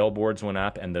after the billboards went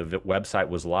up and the website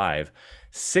was live,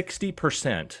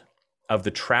 60% of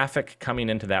the traffic coming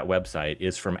into that website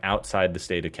is from outside the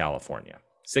state of California.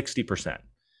 60%.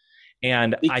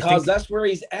 And because I think that's where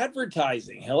he's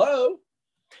advertising. Hello.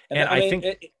 And I think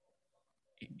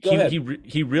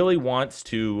he really wants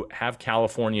to have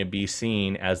California be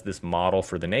seen as this model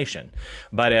for the nation.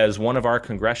 But as one of our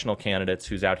congressional candidates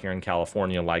who's out here in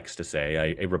California likes to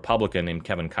say, a Republican named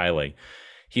Kevin Kiley,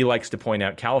 he likes to point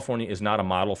out California is not a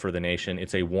model for the nation.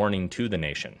 It's a warning to the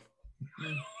nation.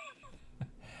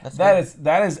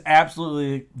 That is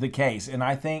absolutely the case. And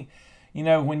I think,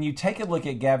 when you take a look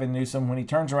at Gavin Newsom, when he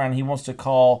turns around, he wants to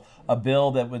call a bill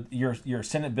that would your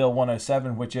Senate Bill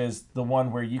 107, which is the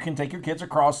one where you can take your kids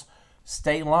across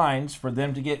state lines for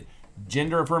them to get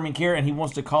gender affirming care, and he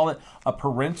wants to call it a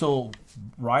parental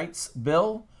rights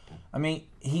bill. I mean,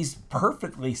 he's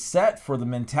perfectly set for the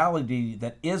mentality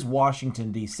that is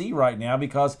Washington, D.C. right now,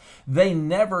 because they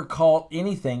never call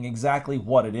anything exactly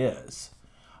what it is.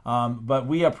 But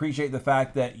we appreciate the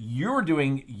fact that you're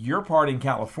doing your part in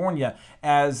California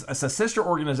as a sister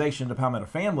organization to Palmetto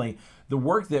Family. The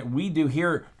work that we do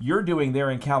here, you're doing there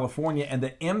in California, and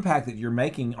the impact that you're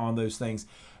making on those things.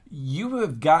 You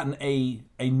have gotten a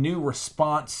new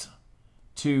response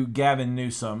to Gavin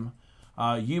Newsom.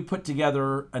 You put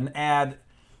together an ad.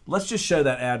 Let's just show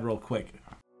that ad real quick.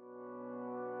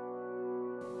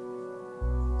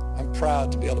 I'm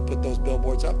proud to be able to put those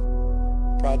billboards up.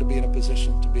 Proud to be in a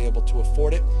position to be able to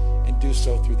afford it and do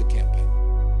so through the campaign.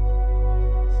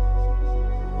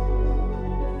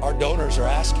 Our donors are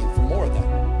asking for more of that.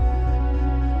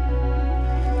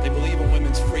 They believe in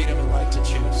women's freedom and right to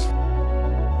choose.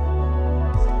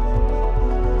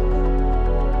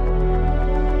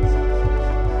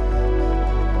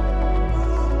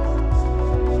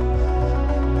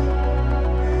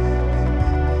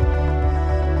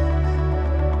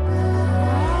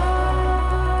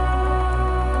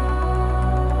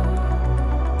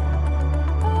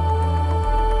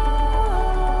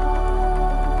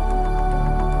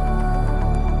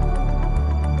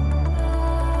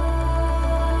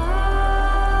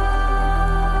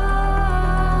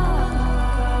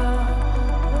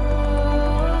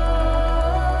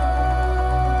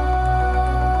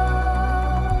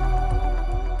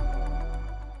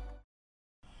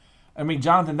 I mean,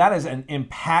 Jonathan, that is an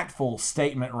impactful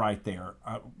statement right there.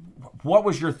 What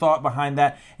was your thought behind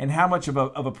that, and how much of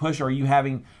a push are you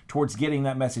having towards getting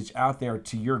that message out there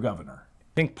to your governor?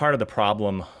 I think part of the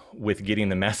problem with getting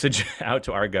the message out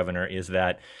to our governor is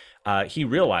that he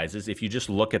realizes, if you just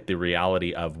look at the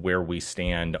reality of where we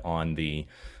stand on the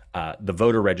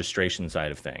voter registration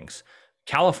side of things,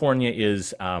 California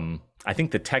is, I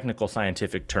think the technical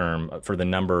scientific term for the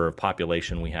number of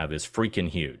population we have is freaking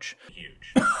huge.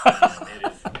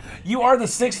 You are the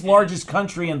 6th largest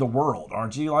country in the world,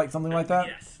 aren't you? Like something like that?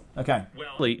 Yes. Okay.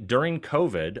 Well, during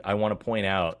COVID, I want to point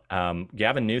out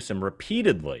Gavin Newsom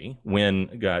repeatedly,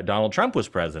 when Donald Trump was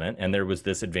president, and there was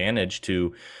this advantage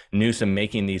to Newsom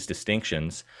making these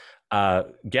distinctions,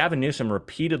 Gavin Newsom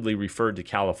repeatedly referred to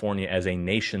California as a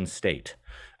nation state.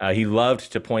 He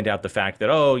loved to point out the fact that,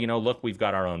 look, we've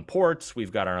got our own ports,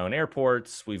 we've got our own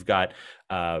airports, we've got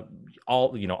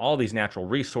all these natural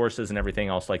resources and everything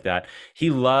else like that. He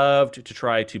loved to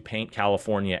try to paint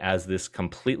California as this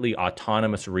completely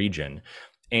autonomous region.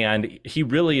 And he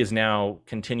really is now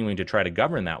continuing to try to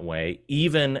govern that way,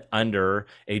 even under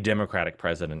a Democratic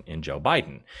president in Joe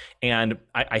Biden. And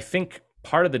I think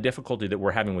part of the difficulty that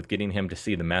we're having with getting him to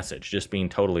see the message, just being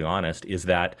totally honest, is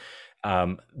that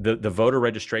the voter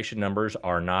registration numbers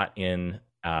are not in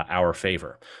our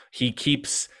favor. He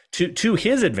keeps, to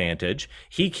his advantage,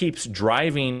 he keeps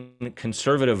driving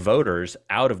conservative voters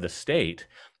out of the state.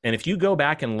 And if you go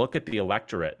back and look at the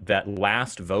electorate that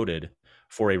last voted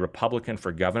for a Republican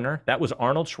for governor, that was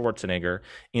Arnold Schwarzenegger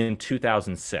in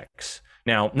 2006.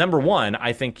 Now, number one,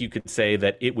 I think you could say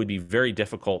that it would be very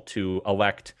difficult to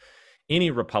elect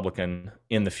any Republican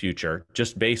in the future,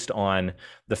 just based on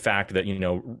the fact that,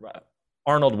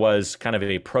 Arnold was kind of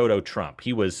a proto-Trump.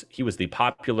 He was the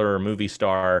popular movie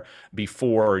star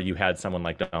before you had someone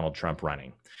like Donald Trump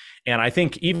running. And I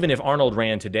think even if Arnold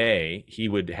ran today, he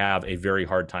would have a very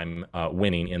hard time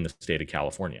winning in the state of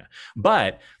California.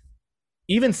 But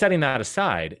even setting that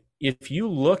aside, if you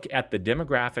look at the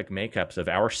demographic makeups of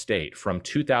our state from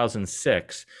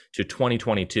 2006 to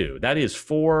 2022, that is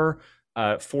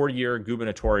four-year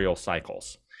gubernatorial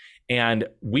cycles. And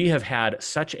we have had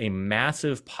such a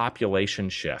massive population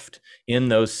shift in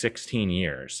those 16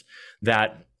 years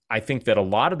that I think that a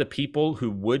lot of the people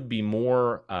who would be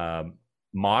more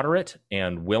moderate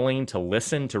and willing to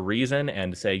listen to reason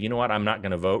and say, you know what, I'm not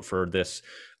going to vote for this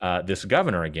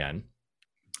governor again.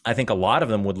 I think a lot of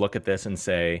them would look at this and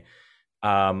say,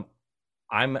 I'm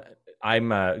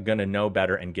going to know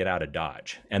better and get out of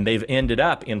Dodge. And they've ended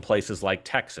up in places like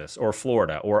Texas or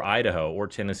Florida or Idaho or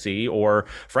Tennessee, or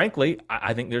frankly,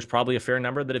 I think there's probably a fair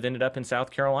number that have ended up in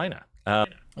South Carolina.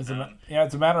 As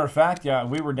a matter of fact,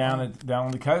 we were down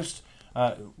on the coast.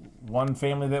 One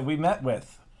family that we met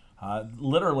with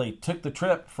literally took the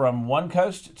trip from one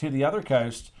coast to the other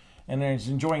coast, and they're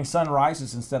enjoying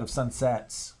sunrises instead of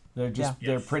sunsets.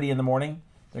 They're pretty in the morning.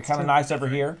 They're kind of nice over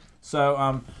here.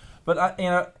 So,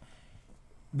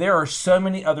 there are so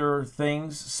many other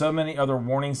things, so many other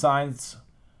warning signs.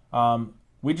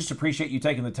 We just appreciate you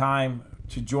taking the time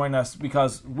to join us,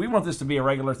 because we want this to be a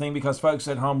regular thing, because folks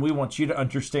at home, we want you to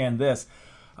understand this.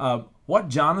 What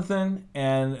Jonathan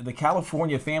and the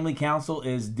California Family Council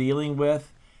is dealing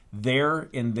with there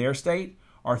in their state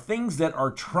are things that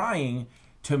are trying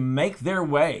to make their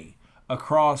way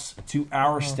across to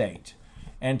our state.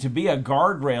 And to be a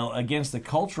guardrail against the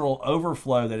cultural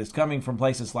overflow that is coming from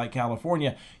places like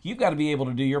California, you've got to be able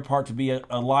to do your part to be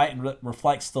a light and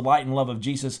reflects the light and love of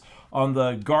Jesus on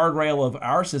the guardrail of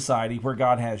our society where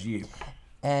God has you.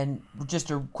 And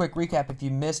just a quick recap, if you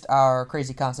missed our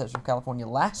Crazy Concepts from California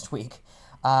last week,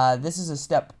 this is a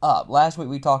step up. Last week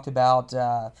we talked about,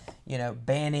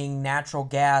 banning natural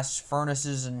gas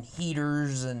furnaces and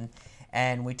heaters,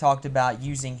 and we talked about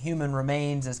using human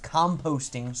remains as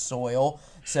composting soil.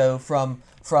 So from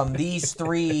these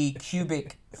 3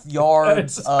 cubic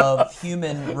yards of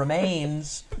human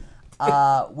remains,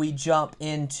 we jump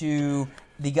into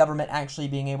the government actually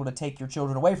being able to take your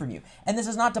children away from you. And this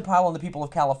is not to pile on the people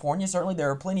of California. Certainly there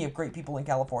are plenty of great people in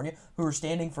California who are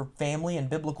standing for family and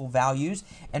biblical values,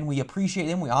 and we appreciate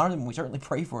them, we honor them, and we certainly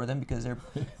pray for them, because they're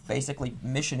basically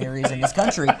missionaries in this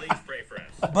country. Please pray for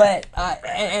us. But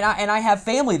I have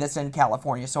family that's in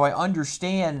California, so I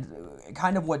understand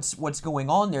kind of what's going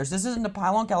on there. So this isn't to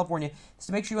pile on California. It's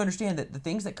to make sure you understand that the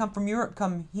things that come from Europe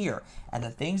come here, and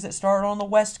the things that start on the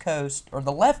West Coast or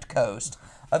the left coast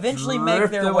eventually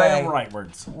make their way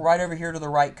right over here to the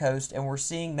right coast, and we're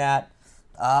seeing that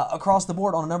across the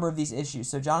board on a number of these issues.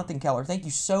 So Jonathan Keller, thank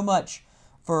you so much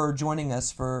for joining us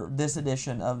for this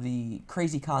edition of the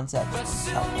Crazy Concepts. But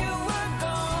soon you were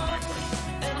gone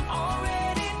and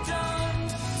already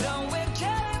done with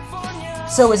California.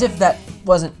 So as if that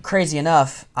wasn't crazy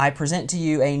enough, I present to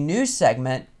you a new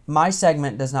segment. My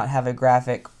segment does not have a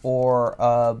graphic or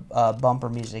a bumper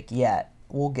music yet.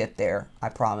 We'll get there, I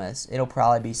promise. It'll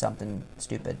probably be something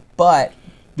stupid, but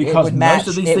because it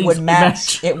would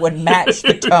match. It would match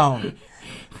the tone.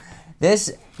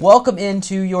 Welcome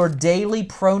into your daily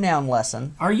pronoun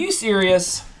lesson. Are you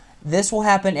serious? This will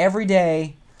happen every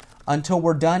day until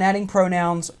we're done adding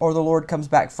pronouns or the Lord comes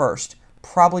back first.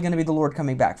 Probably going to be the Lord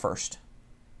coming back first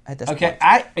at this point.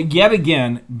 Yet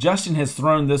again, Justin has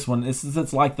thrown this one.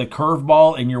 It's like the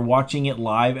curveball, and you're watching it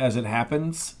live as it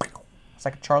happens. It's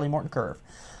like a Charlie Morton curve.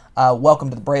 Welcome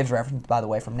to the Braves reference, by the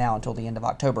way, from now until the end of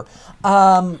October.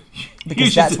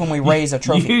 Because that's when we raise a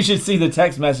trophy. You should see the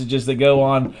text messages that go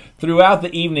on throughout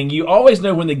the evening. You always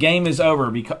know when the game is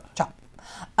over. Chop.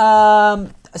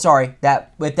 Sorry,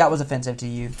 if that was offensive to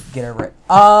you, get over it.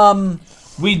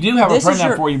 We do have a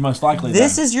pronoun for you, most likely.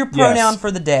 This is your pronoun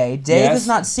for the day. Dave has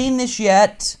not seen this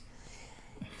yet.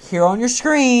 Here on your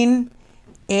screen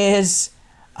is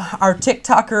our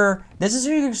TikToker. This is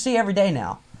who you can see every day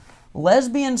now.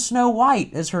 Lesbian Snow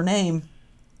White is her name,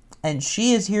 and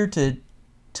she is here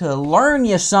to learn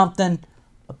you something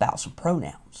about some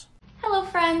pronouns. Hello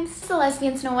friends, it's the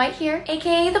Lesbian Snow White here,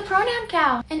 aka the Pronoun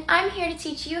Cow, and I'm here to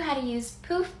teach you how to use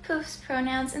poof's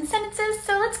pronouns in sentences,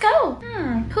 so let's go!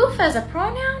 Poof as a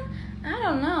pronoun? I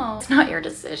don't know. It's not your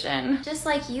decision. Just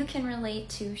like you can relate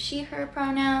to she, her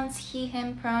pronouns, he,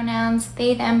 him pronouns,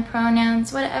 they, them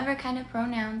pronouns, whatever kind of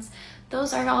pronouns,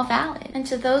 those are all valid. And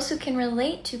to those who can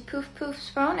relate to Poof Poof's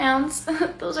pronouns,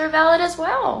 those are valid as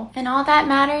well. And all that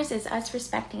matters is us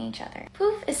respecting each other.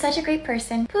 Poof is such a great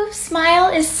person. Poof's smile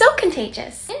is so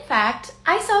contagious. In fact,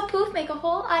 I saw Poof make a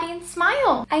whole audience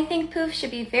smile. I think Poof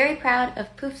should be very proud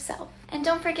of Poof's self. And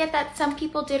don't forget that some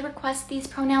people did request these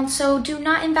pronouns, so do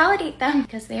not invalidate them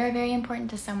because they are very important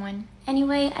to someone.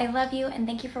 Anyway, I love you and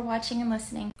thank you for watching and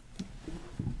listening.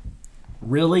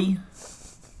 Really?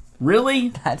 Really?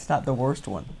 That's not the worst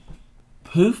one.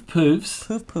 Poof Poofs.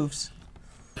 Poof Poofs.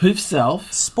 Poof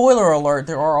Self. Spoiler alert,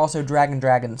 there are also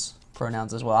dragons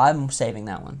pronouns as well. I'm saving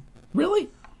that one. Really?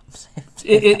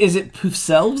 Is it Poof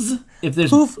Selves? If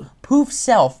there's Poof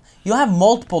Self. You'll have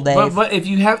multiple, Dave. But if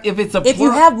you have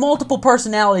you have multiple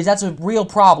personalities, that's a real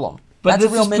problem. But that's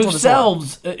this a real is mental Poof disorder.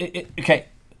 Selves. Okay.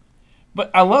 But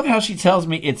I love how she tells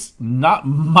me it's not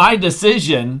my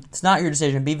decision. It's not your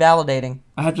decision. Be validating.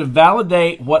 I have to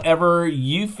validate whatever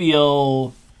you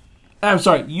feel. I'm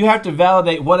sorry. You have to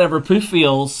validate whatever Poof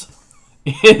feels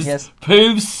is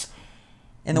Poof's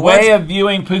way of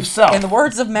viewing Poof Self. In the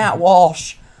words of Matt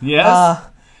Walsh. Yes.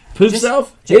 Poof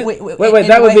Self? Wait,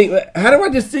 that would be... How do I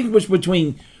distinguish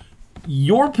between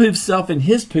your Poof Self and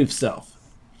his Poof Self?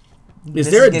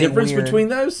 Is there a difference between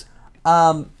those?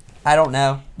 I don't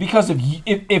know. Because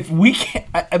if we can't...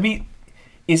 I mean,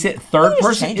 is it third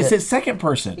person? Is it second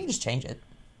person? You can just change it.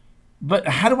 But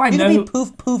how do I know... You can be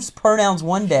Poof Poof's pronouns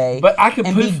one day but I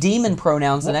can be demon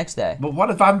pronouns the next day. But what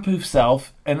if I'm Poof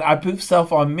Self and I Poof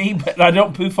Self on me, but I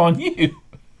don't Poof on you?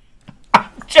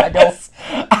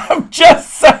 I'm just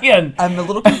saying. I'm a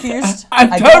little confused.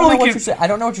 I don't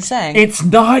know what you're saying. It's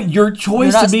not your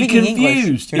choice to be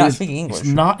confused. English. You're not speaking English. It's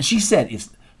not. She said it's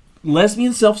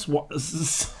lesbian Snow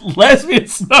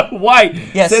White.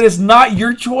 Yes. Said it's not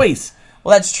your choice.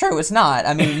 Well, that's true. It's not.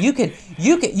 I mean, you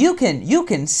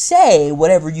can say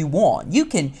whatever you want. You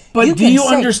can. But do you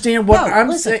understand what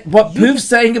I'm saying? What Poof's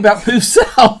saying about Poof's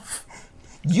self?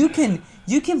 You can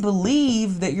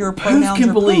believe that your pronouns Poof can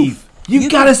are believe. Poof. You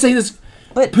gotta say this.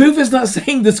 But Poof is not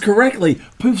saying this correctly.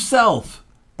 Poof Self.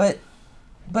 But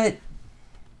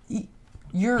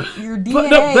your DNA. But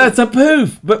no, that's a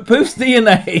Poof. But Poof's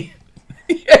DNA.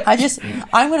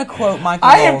 I'm going to quote Michael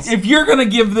Knowles. If you're going to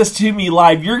give this to me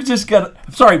live, you're just going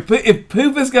to... Sorry, if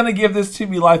Poof is going to give this to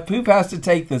me live, Poof has to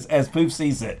take this as Poof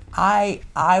sees it. I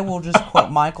will just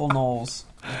quote Michael Knowles.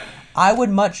 I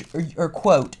would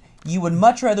quote, you would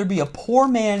much rather be a poor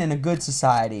man in a good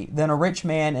society than a rich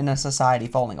man in a society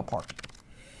falling apart.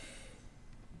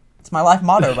 It's my life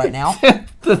motto right now.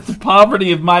 the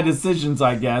poverty of my decisions,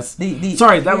 I guess.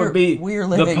 That would be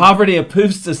the poverty of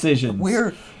Poof's decisions.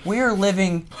 We're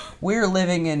living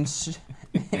in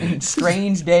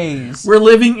strange days. We're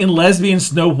living in lesbian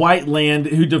Snow White land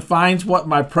who defines what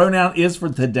my pronoun is for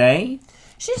today.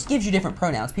 She just gives you different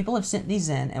pronouns. People have sent these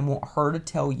in and want her to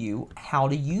tell you how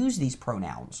to use these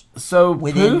pronouns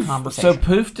within conversation. So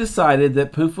Poof decided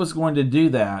that Poof was going to do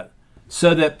that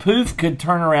so that Poof could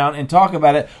turn around and talk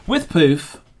about it with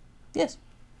Poof. Yes.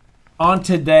 On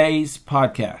today's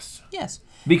podcast. Yes.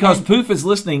 Because Poof is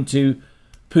listening to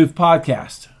Poof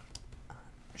Podcast.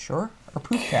 Sure. Or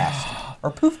Poofcast.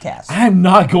 Or Poofcast. I'm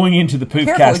not going into the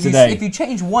Poofcast today. If you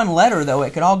change one letter, though,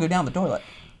 it could all go down the toilet.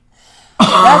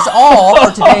 That's all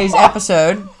for today's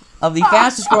episode of the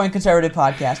fastest growing conservative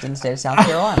podcast in the state of South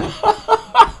Carolina.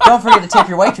 Don't forget to tip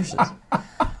your waitresses.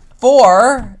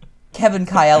 For Kevin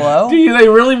Caiello. Do they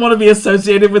really want to be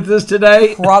associated with this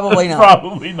today? Probably not.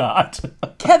 Probably not.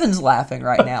 Kevin's laughing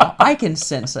right now. I can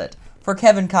sense it. For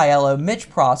Kevin Caiello, Mitch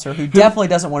Prosser, who definitely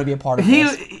doesn't want to be a part of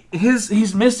this.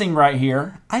 He's missing right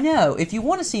here. I know. If you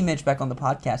want to see Mitch back on the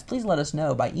podcast, please let us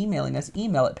know by emailing us,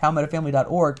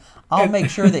 email@palmettafamily.org. I'll make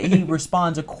sure that he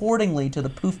responds accordingly to the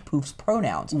Poof's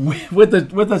pronouns. With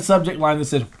the subject line that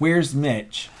says, "Where's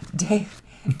Mitch?"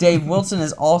 Dave Wilson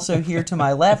is also here to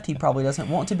my left. He probably doesn't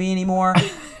want to be anymore.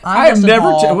 I am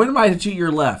never... when am I to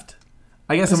your left?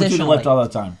 I guess I'm to your left all the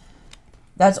time.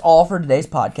 That's all for today's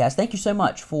podcast. Thank you so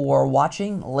much for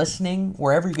watching, listening,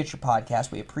 wherever you get your podcast.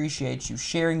 We appreciate you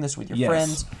sharing this with your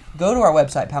friends. Go to our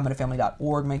website,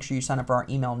 palmettafamily.org. Make sure you sign up for our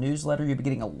email newsletter. You'll be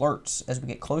getting alerts as we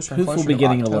get closer and closer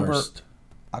to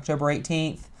October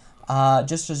 18th.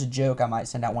 Just as a joke, I might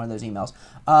send out one of those emails.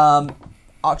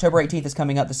 October 18th is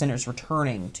coming up. The Senate is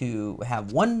returning to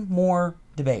have one more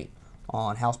debate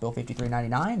on House Bill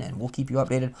 5399, and we'll keep you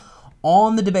updated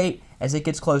on the debate as it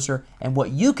gets closer and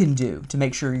what you can do to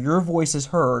make sure your voice is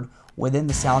heard within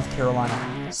the South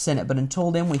Carolina Senate. But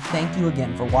until then, we thank you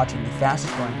again for watching the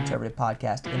fastest growing conservative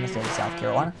podcast in the state of South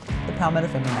Carolina, the Palmetto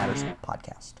Family Matters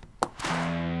podcast.